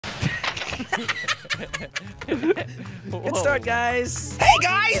Good start, guys. Hey,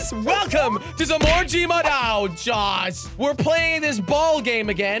 guys! Welcome to some more Gmod. Oh, Josh. We're playing this ball game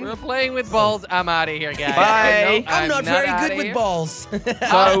again. We're playing with balls. I'm out of here, guys. Bye. I'm not very good with balls.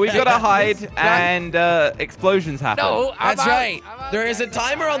 So we gotta hide and explosions happen. No, That's right. There is a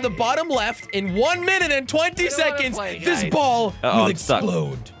timer on the bottom left. In 1 minute and 20 seconds, this ball will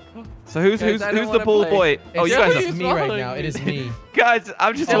explode. So who's the ball boy? Oh, you guys It's me right now. It is me. Guys,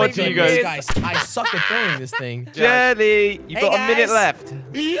 I'm just watching you guys. Guys, I suck at throwing this thing. Jelly, you've got a minute left.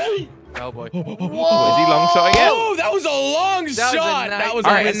 Oh boy. Whoa. Is he long shotting it? Oh, that was a long shot. That was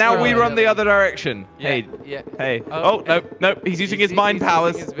all right, and now we run the other direction. Yeah, Hey. Oh, no. He's using his mind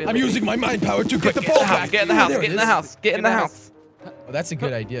powers. I'm using my mind power to get the ball back. Get in the house. Get in the house. Get in the house. Oh, that's a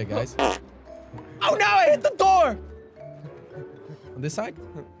good idea, guys. Oh, no, I hit the door. On this side?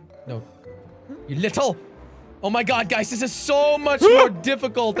 No. You little. Oh my god, guys, this is so much more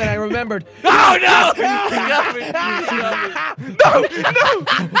difficult than I remembered. Oh no!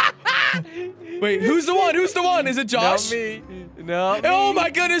 No! Wait, who's the one? Who's the one? Is it Josh? Not me. No. Oh my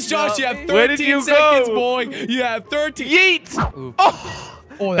goodness, Josh, you have 13 Where did you seconds, go? boy. You have 13. Yeet!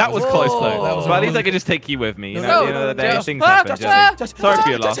 Oh, that was close though. That was but at least I could just take you with me. You know, No, at the end of the day, Josh. things happen. Jelly. Sorry for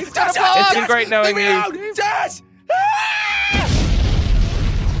your loss. Josh, It's been great knowing you. Josh!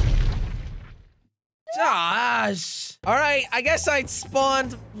 Josh! Alright, I guess I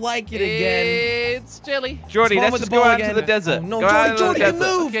spawned like it again. It's Jelly. Jordy, Spawn let's with just the go ball out again. to the desert. Oh, no, Go out Jordy, to the you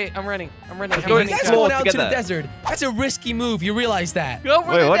desert. move! Okay, I'm running. Let's go You guys explore going out to the together. desert. That's a risky move. You realize that. Go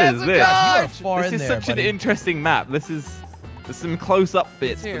for Wait, the what is desert, this? Josh. You are far This in is there, such buddy. an interesting map. There's some close-up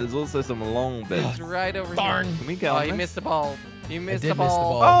bits, but here. there's also some long bits. It's right over Darn. here. Can we get Oh, on you this? missed the ball. You missed did the miss the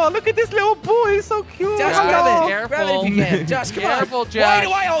ball. ball. Oh, look at this little boy. He's so cute. Josh, Josh, grab it. careful. Grab it if you can. Josh, come Careful, on. Why Josh.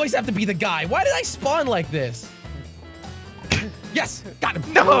 do I always have to be the guy? Why did I spawn like this? Yes, got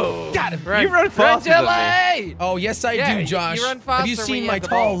him. No. Got him. You run faster than me. Jelly! Oh, yes, I Yeah, do, you Josh. run Have you faster when seen you my have the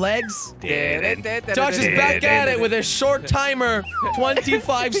tall ball. legs? Josh is back at it with a short timer.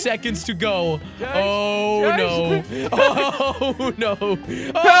 25 seconds to go. Oh, Josh. no. Oh, no. Oh, All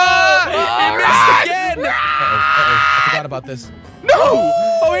he missed again. I forgot about this. No!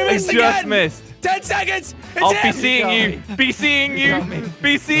 Oh, he I missed just again. missed. 10 seconds. It's I'll be in. seeing you. Be seeing you.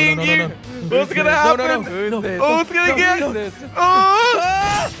 Be seeing No. you. What's gonna No, happen? no. Who's this? Oh, it's gonna get. no.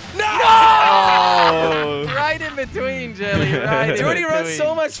 Oh! No! Oh! Right in between, Jelly. Right in Jordy between. runs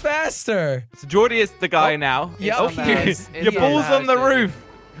so much faster. So Jordy is the guy now. Yep. Oh, It's on the house. your It's ball's on on the the house, roof.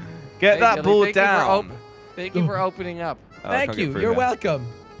 Get Hey, that Jelly, ball thank you for down. Thank you for opening up. Oh, I Thank can't get you. through You're here. welcome.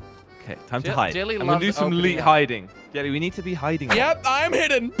 Okay, time to Jelly hide. I'm gonna loves do some opening elite up. hiding. Jelly, we need to be hiding. Yep, I'm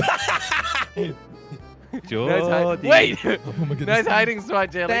hidden. Jordy. Wait! Oh my goodness. Nice hiding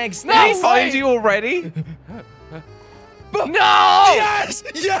spot, Jelly. Thanks. No! Did he find you already? No! Yes!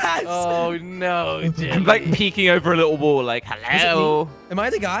 Yes! Oh, no, Jelly. I'm like peeking over a little wall, like, hello. Am I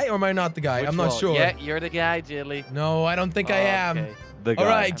the guy or am I not the guy? Which I'm not wall? sure. Yeah, you're the guy, Jelly. No, I don't think I am. Okay. The guy. All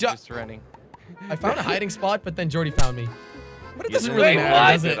right, I'm just running. I found a hiding spot, but then Jordy found me. But it You doesn't didn't really Wait, matter,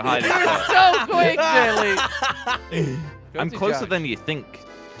 what? does it? Hiding You're spot. so quick, Jelly. I'm to closer Josh. than you think,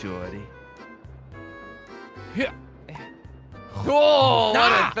 Jordy. Oh, what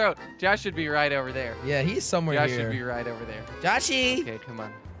Nah. a throw. Josh should be right over there. Yeah, he's somewhere Josh here. should be right over there. Joshy! Okay, come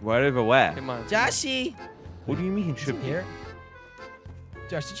on. Right over where? Come on. Joshy! What do you mean Is should he be? here?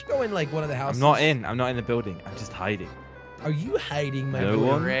 Josh, did you go in like one of the houses? I'm not in. I'm not in the building. I'm just hiding. Are you hiding, my No boy?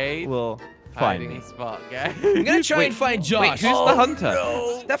 one Great will find hiding me. spot, guy. I'm gonna try Wait, and find Josh. Wait, who's the hunter?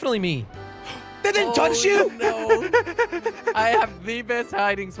 No. Definitely me. They didn't Oh, touch you? No. I have the best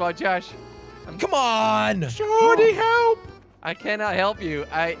hiding spot, Josh. Come on! Jordy, help! I cannot help you.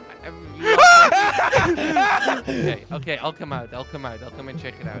 Okay, I'll come out. I'll come and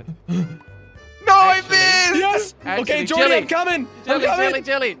check it out. No, I Actually- missed! Yes! Actually, Okay, Jordy, Jelly. I'm coming! Jelly, I'm coming!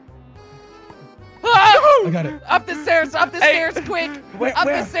 Jelly. Ah! I got it. Up the stairs, Hey. quick! Where- Up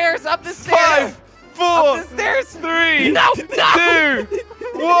where? the stairs, up the stairs! 5, 4, Up the stairs! 3, No, 2,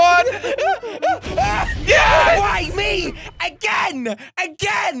 1. Yes! Why me? Again!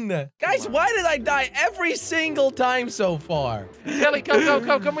 Again! Guys, why did I die every single time so far? Jelly, come with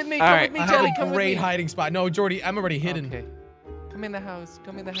me, All come right. with me, I Jelly, have come a with great me. hiding spot. No, Jordy, I'm already hidden. Okay. Come in the house,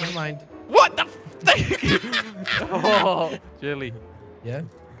 Never mind. What the Oh, Jelly. Yeah?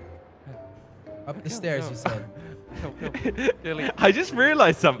 Up the stairs, you said. Come. Jelly, I just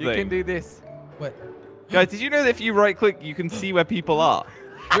realized something. you can do this. What? Guys, did you know that if you right click, you can see where people are?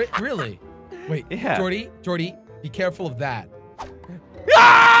 Really? Wait, Yeah. Jordy, be careful of that.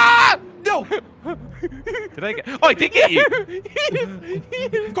 Ah! No! No! Did I get? Oh, I did get you.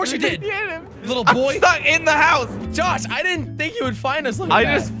 Of course you did. Get him. Little I'm boy. stuck in the house. Josh, I didn't think you would find us like that. I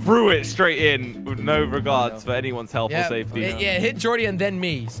just threw it straight in with no regards for anyone's health or safety. Yeah, it hit Jordy and then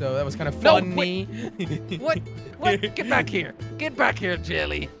me, so that was kind of No, funny. What? What? Get back here. Get back here,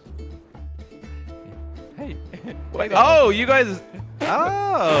 Jelly. Hey. Wait, oh, you guys.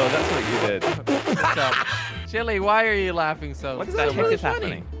 Oh, that's what you did. What's up? Jelly, why are you laughing so What so the heck much? is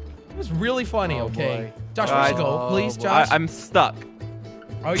happening? It was really funny, Oh, okay? boy. Josh, Guys. let's go, please, Oh, boy. Josh. I'm stuck.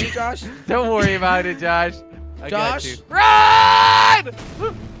 Are you, Josh? Don't worry about it, Josh. I got Josh? you.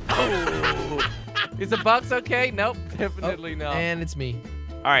 Run! Oh. Is the box okay? Nope, definitely not. And it's me.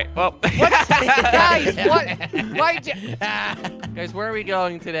 All right. Well. Guys, what? Why Guys, where are we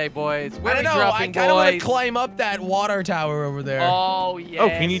going today, boys? Where I are don't we know. I dropping, kind of want to boys? climb up that water tower over there. Oh, yes. Oh,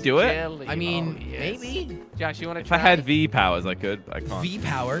 can you do it? Jelly. I mean, Oh, yes. maybe. Josh, you want to If try? I had V powers, I could. I can't. V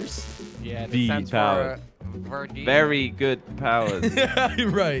powers. Yeah, V that stands power. for Virgin. Very good powers.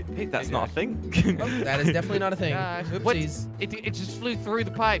 Right. Hey, that's not a thing. Oh, that is definitely not a thing. Gosh, what? Oopsies. It just flew through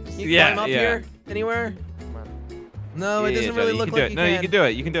the pipes. Can you Yeah, climb up yeah. here? Anywhere? Come on. No, it Yeah, doesn't Jelly, really look you can do like it. you No, can. you can do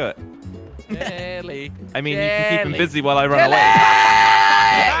it. You can do it. Jelly. I mean, you can keep him Jelly. busy while I run Jelly!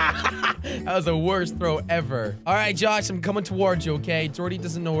 away. That was the worst throw ever. All right, Josh, I'm coming towards you, okay? Jordy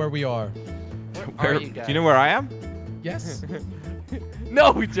doesn't know where we are. Where are Do you you know where I am? Yes?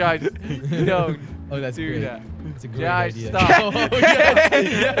 No, Josh. No. Oh, that's Do great. that. That's a great Josh, idea. stop. Oh, yes,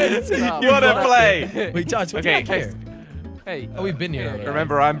 yes. Stop. You want to Stop. play? Wait, Josh, what's Okay. back here? Hey. Oh, we've been here already.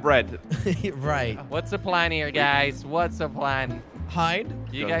 Remember, I'm bread. Right. What's the plan here, guys? What's the plan? Hide?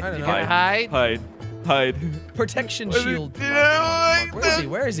 You Go. guys, I don't you know. gonna hide? Hide. Hide. Protection shield. Where Where is he?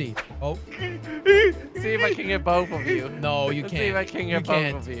 Where is he? Oh, See if I can get both of you. no, you Let's see if I can't. can You get both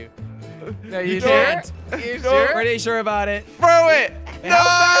can't. of you. No, you, You sure? can't. You sure? Pretty sure about it. Throw it! Hey, how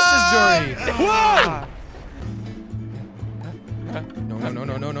fast is Jordy? Ah. No, no, no,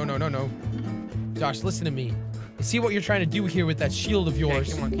 no, no, no, no, no, no. Josh, listen to me. I see what you're trying to do here with that shield of Okay,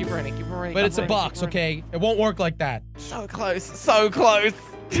 yours. come on, keep running, keep running. But keep it's a running, box, keep running. okay? It won't work like that. So close. So close.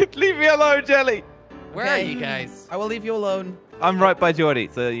 Leave me alone, Jelly. Where are you guys? I will leave you alone. I'm right by Jordy,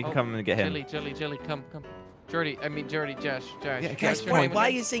 so you can Oh, come and get him. Jelly, come. Jordy, Josh. Yeah, Josh, guys, your Why, name why are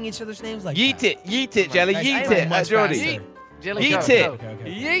again? you saying each other's names like Yeet that? it, Jelly, Guys, I yeet am it much at Jordy. faster. Jelly, Yeet go, it. go. Okay,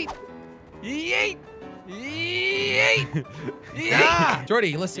 okay. Yeet! Ah!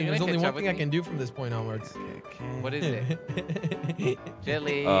 Jordy, listen, You're there's gonna only catch one up thing with I can do from this point onwards. What is it?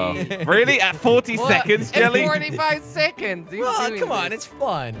 Jelly. Really? At 40 What? seconds, Jelly? At 45 seconds. He's Well, doing come on, this. it's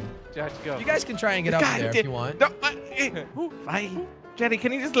fun. Josh, go. You guys can try and get up there if you want. No, fine. Jelly,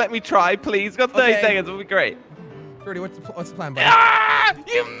 can you just let me try, please? Got 30 Okay. seconds, it'll be great. Jordy, what's the plan, buddy? Ah!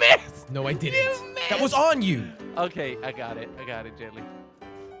 You missed! No, I didn't. You That was missed! on you. Okay, I got it, Jelly.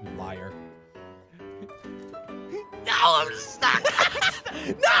 You liar. No, I'm stuck!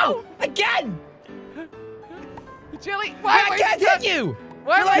 No! Again! Jelly, why am I can't stuck? hit you!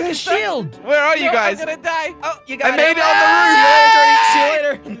 Why You're am I like a stuck? shield! Where are you No, guys? I'm gonna die. Oh, you I got made it. it on the roof. See you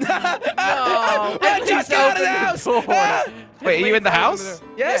later, Jordy. No. I just got out of the Open house. door. Ah! Wait, are you in the Open house? door.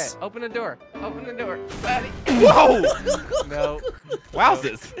 Yes? Yeah, open the door. Open the door. Whoa! No.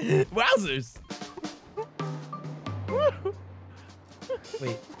 Wowzers. Wowzers.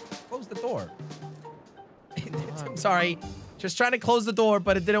 Wait, close the door. I'm sorry. Just trying to close the door,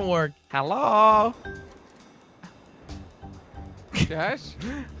 but it didn't work. Hello? Josh?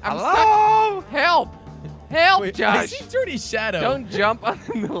 I'm stuck. Hello? Help! Help, Wait, I Josh! see Jordy's shadow. Don't jump on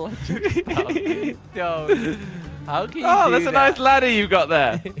the electric stuff. Don't. How can you Oh, do that's a that? nice ladder you got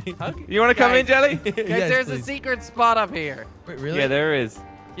there. How can- You want to come in, Guys, Jelly? Guys, Yes, there's a please. secret spot up here. Wait, really? Yeah, there is.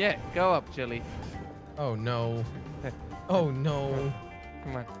 Yeah, go up, Jelly. Oh, no. Oh, no.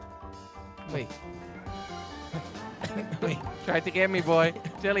 Come on. Wait. Wait. Try to get me, boy.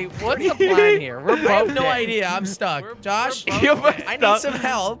 Jelly, what's the plan here? We're both I have no dead. idea. I'm stuck. We're Josh, both You're dead. I need stuck. some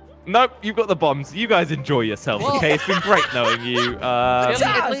help. Nope, you've got the bombs. You guys enjoy yourselves, Well- okay? It's been great knowing you. Jelly, at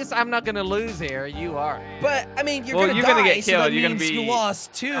Josh. least I'm not gonna lose here. You are. But, I mean, you're Well, gonna you're die, gonna get so killed. that You're gonna means be- you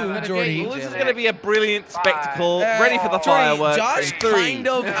lost too, I'm gonna Jordy. get Well, this is Jelly. going to be a brilliant spectacle. Ready for the Jordy, fireworks. Josh In 3, kind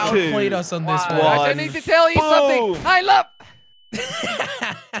of outplayed us on this one. one. Josh, I need to tell you something. Boom. I love.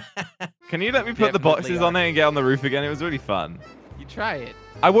 Can you let me put the Definitely boxes are. on it and get on the roof again? It was really fun. You try it.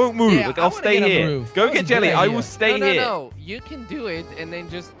 I won't move. Yeah, Like, I I'll wanna stay get on the here. roof. Go That was get a Jelly. good I idea. will stay no, here. no. You can do it, and then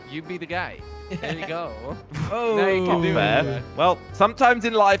just you be the guy. There you go. Oh, Now you can do it. Fair. Well, sometimes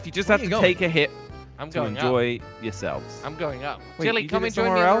in life you just have Where to you take a hit I'm to going up. enjoy yourselves. I'm going up. Wait, Jelly, you come did and it join me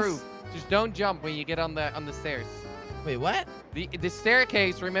somewhere on the else? roof. Just don't jump when you get on the stairs. Wait, what? The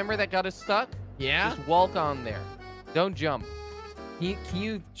staircase. Remember that got us stuck? Yeah? Just walk on there. Don't jump. Can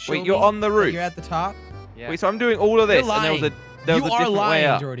you show Wait, you're me on the that roof. You're at the top? Yeah. Wait, so I'm doing all of this, You're and lying. there was a You are different way lying,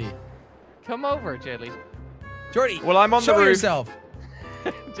 up. Jordy. Come over, Jelly. Jordy, Well, I'm on show the roof. yourself.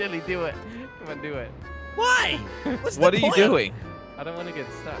 Jelly, do it. Come on, do it. Why? What's What the are you point? doing? I don't want to get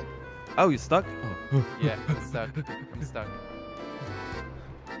stuck. Oh, you're stuck? Yeah, I'm stuck. I'm stuck.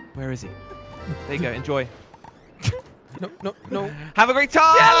 Where is he? There you go. Enjoy. No. Have a great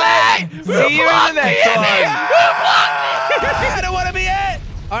time! See you in the next one! I don't want to be it.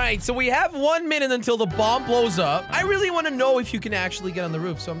 All right, so we have 1 minute until the bomb blows up. I really want to know if you can actually get on the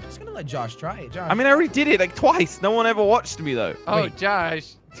roof, so I'm just going to let Josh try it. Josh. I mean, I already did it like twice. No one ever watched me, though. Oh, Wait.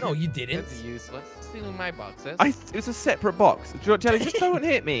 Josh. No, you didn't. That's useless. Stealing my boxes. It was a separate box. Jelly, just don't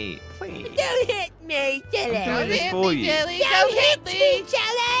hit me, please. Don't hit me, Jelly. I'm doing this for you. Don't hit me,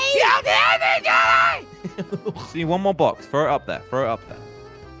 Jelly. Don't hit me, Jelly. Just need one more box. Throw it up there. Throw it up there.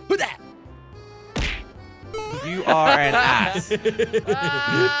 Who that? You are an ass. Well,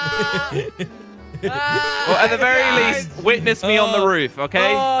 at the very least, witness me on the roof,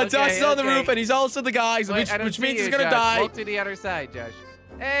 okay? Oh, Okay, Josh is on the okay. roof, and he's also the guy, so Wait, I don't which see means you, he's going to Josh. die. Walk to the other side, Josh.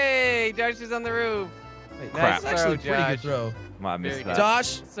 Hey, Josh is on the roof. Wait, Crap. That's actually a Throw, pretty good Josh. throw. Might have missed Very that. Josh,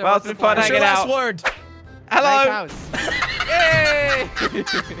 So Well, what's it's been the fun plan? what's your hanging last out. word? Hello. Nice house.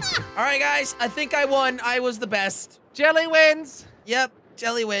 Yay! All right, guys, I think I won. I was the best. Jelly wins. Yep,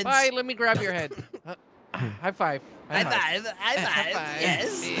 Jelly wins. Bye. Let me grab your head. High five. High five. High five.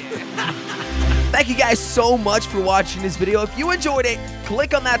 Yes. Yeah. Thank you guys so much for watching this video. If you enjoyed it,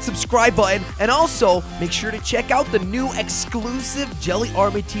 click on that subscribe button, and also make sure to check out the new exclusive Jelly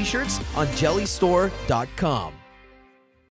Army t-shirts on jellystore.com.